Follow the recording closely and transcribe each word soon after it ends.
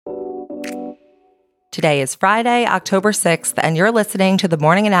Today is Friday, October 6th, and you're listening to the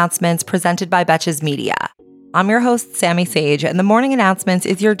Morning Announcements presented by Betches Media. I'm your host, Sammy Sage, and the Morning Announcements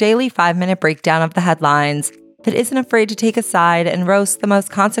is your daily 5-minute breakdown of the headlines that isn't afraid to take a side and roast the most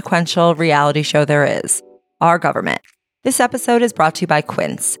consequential reality show there is, our government. This episode is brought to you by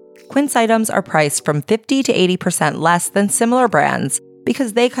Quince. Quince items are priced from 50 to 80% less than similar brands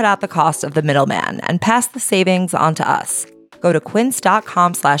because they cut out the cost of the middleman and pass the savings on to us. Go to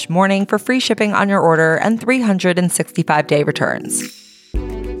quince.com/morning for free shipping on your order and 365-day returns.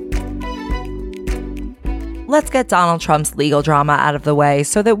 Let's get Donald Trump's legal drama out of the way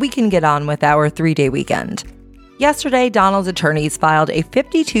so that we can get on with our 3-day weekend. Yesterday, Donald's attorneys filed a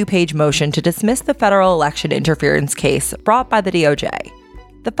 52-page motion to dismiss the federal election interference case brought by the DOJ.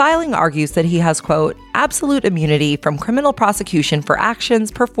 The filing argues that he has, quote, absolute immunity from criminal prosecution for actions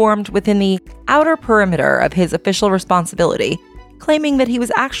performed within the outer perimeter of his official responsibility, claiming that he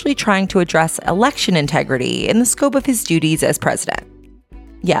was actually trying to address election integrity in the scope of his duties as president.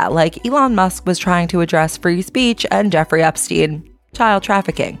 Yeah, like Elon Musk was trying to address free speech and Jeffrey Epstein, child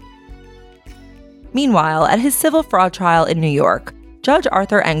trafficking. Meanwhile, at his civil fraud trial in New York, Judge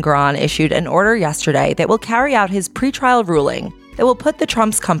Arthur Engoron issued an order yesterday that will carry out his pretrial ruling that will put the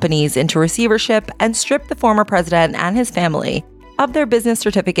Trump's companies into receivership and strip the former president and his family of their business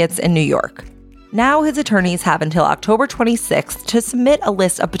certificates in New York. Now his attorneys have until October 26th to submit a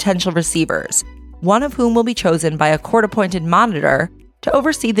list of potential receivers, one of whom will be chosen by a court-appointed monitor to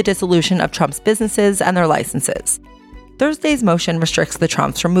oversee the dissolution of Trump's businesses and their licenses. Thursday's motion restricts the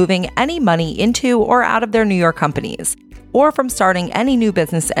Trumps from moving any money into or out of their New York companies, or from starting any new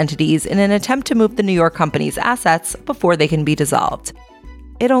business entities in an attempt to move the New York company's assets before they can be dissolved.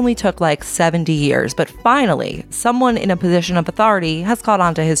 It only took like 70 years, but finally, someone in a position of authority has caught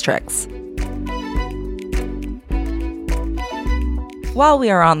on to his tricks. While we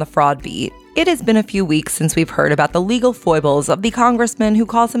are on the fraud beat, it has been a few weeks since we've heard about the legal foibles of the congressman who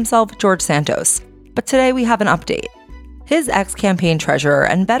calls himself George Santos. But today we have an update. His ex-campaign treasurer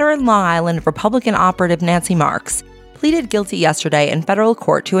and veteran Long Island Republican operative Nancy Marks pleaded guilty yesterday in federal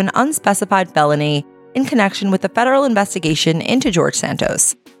court to an unspecified felony in connection with the federal investigation into George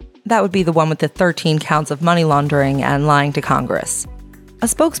Santos. That would be the one with the 13 counts of money laundering and lying to Congress. A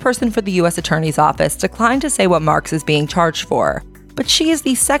spokesperson for the U.S. Attorney's Office declined to say what Marks is being charged for, but she is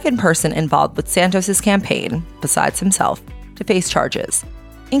the second person involved with Santos' campaign, besides himself, to face charges.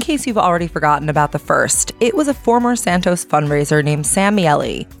 In case you've already forgotten about the first, it was a former Santos fundraiser named Sam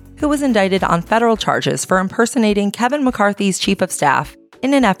Miele, who was indicted on federal charges for impersonating Kevin McCarthy's chief of staff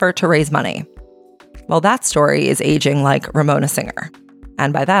in an effort to raise money. Well, that story is aging like Ramona Singer.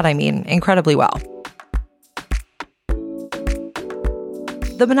 And by that, I mean incredibly well.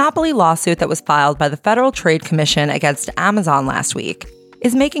 The monopoly lawsuit that was filed by the Federal Trade Commission against Amazon last week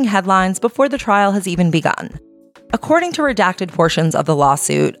is making headlines before the trial has even begun. According to redacted portions of the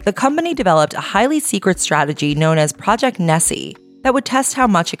lawsuit, the company developed a highly secret strategy known as Project Nessie that would test how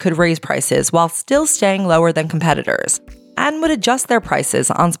much it could raise prices while still staying lower than competitors, and would adjust their prices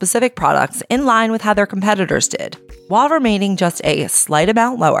on specific products in line with how their competitors did, while remaining just a slight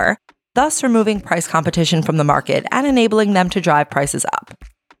amount lower, thus removing price competition from the market and enabling them to drive prices up.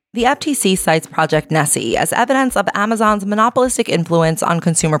 The FTC cites Project Nessie as evidence of Amazon's monopolistic influence on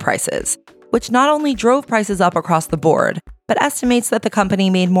consumer prices, which not only drove prices up across the board, but estimates that the company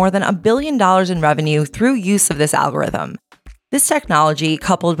made more than $1 billion in revenue through use of this algorithm. This technology,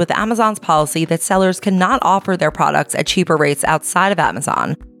 coupled with Amazon's policy that sellers cannot offer their products at cheaper rates outside of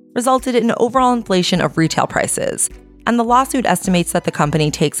Amazon, resulted in overall inflation of retail prices. And the lawsuit estimates that the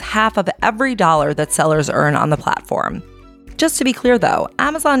company takes half of every dollar that sellers earn on the platform. Just to be clear though,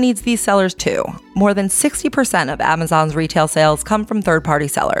 Amazon needs these sellers too. More than 60% of Amazon's retail sales come from third-party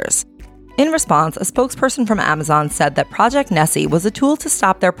sellers. In response, a spokesperson from Amazon said that Project Nessie was a tool to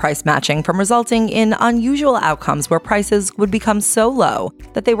stop their price matching from resulting in unusual outcomes where prices would become so low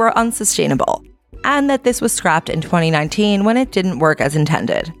that they were unsustainable, and that this was scrapped in 2019 when it didn't work as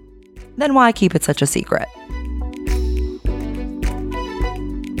intended. Then why keep it such a secret?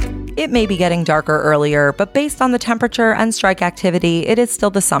 It may be getting darker earlier, but based on the temperature and strike activity, it is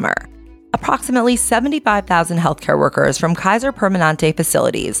still the summer. Approximately 75,000 healthcare workers from Kaiser Permanente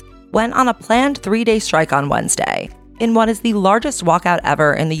facilities went on a planned 3-day strike on Wednesday, in what is the largest walkout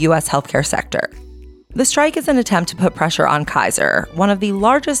ever in the U.S. healthcare sector. The strike is an attempt to put pressure on Kaiser, one of the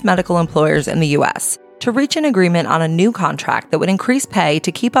largest medical employers in the U.S., to reach an agreement on a new contract that would increase pay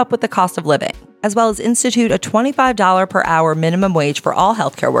to keep up with the cost of living, as well as institute a $25 per hour minimum wage for all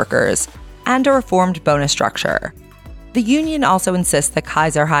healthcare workers, and a reformed bonus structure. The union also insists that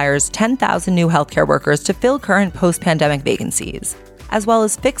Kaiser hires 10,000 new healthcare workers to fill current post-pandemic vacancies, as well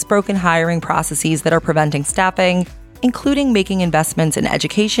as fix broken hiring processes that are preventing staffing, including making investments in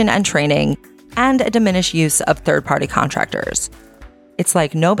education and training, and a diminished use of third-party contractors. It's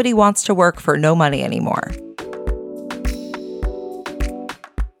like nobody wants to work for no money anymore.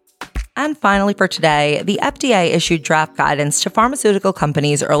 And finally for today, the FDA issued draft guidance to pharmaceutical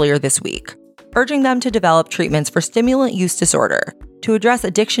companies earlier this week, urging them to develop treatments for stimulant use disorder to address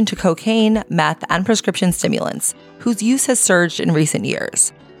addiction to cocaine, meth, and prescription stimulants, whose use has surged in recent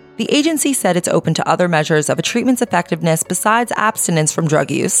years. The agency said it's open to other measures of a treatment's effectiveness besides abstinence from drug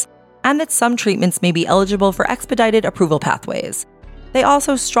use, and that some treatments may be eligible for expedited approval pathways. They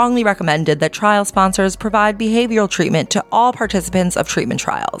also strongly recommended that trial sponsors provide behavioral treatment to all participants of treatment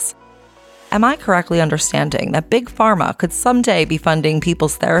trials. Am I correctly understanding that Big Pharma could someday be funding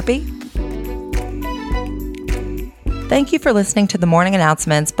people's therapy? Thank you for listening to the morning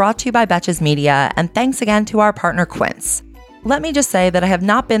announcements brought to you by Betches Media, and thanks again to our partner Quince. Let me just say that I have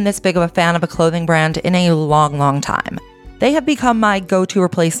not been this big of a fan of a clothing brand in a long time. They have become my go-to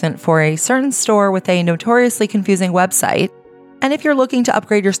replacement for a certain store with a notoriously confusing website, and if you're looking to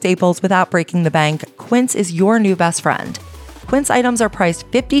upgrade your staples without breaking the bank, Quince is your new best friend. Quince items are priced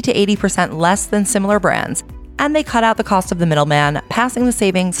 50 to 80% less than similar brands, and they cut out the cost of the middleman, passing the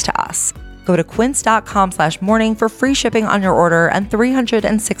savings to us. Go to quince.com/morning for free shipping on your order and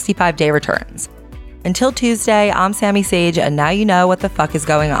 365-day returns. Until Tuesday, I'm Sammy Sage, and now you know what the fuck is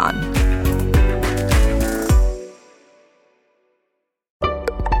going on.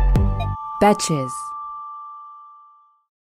 Betches.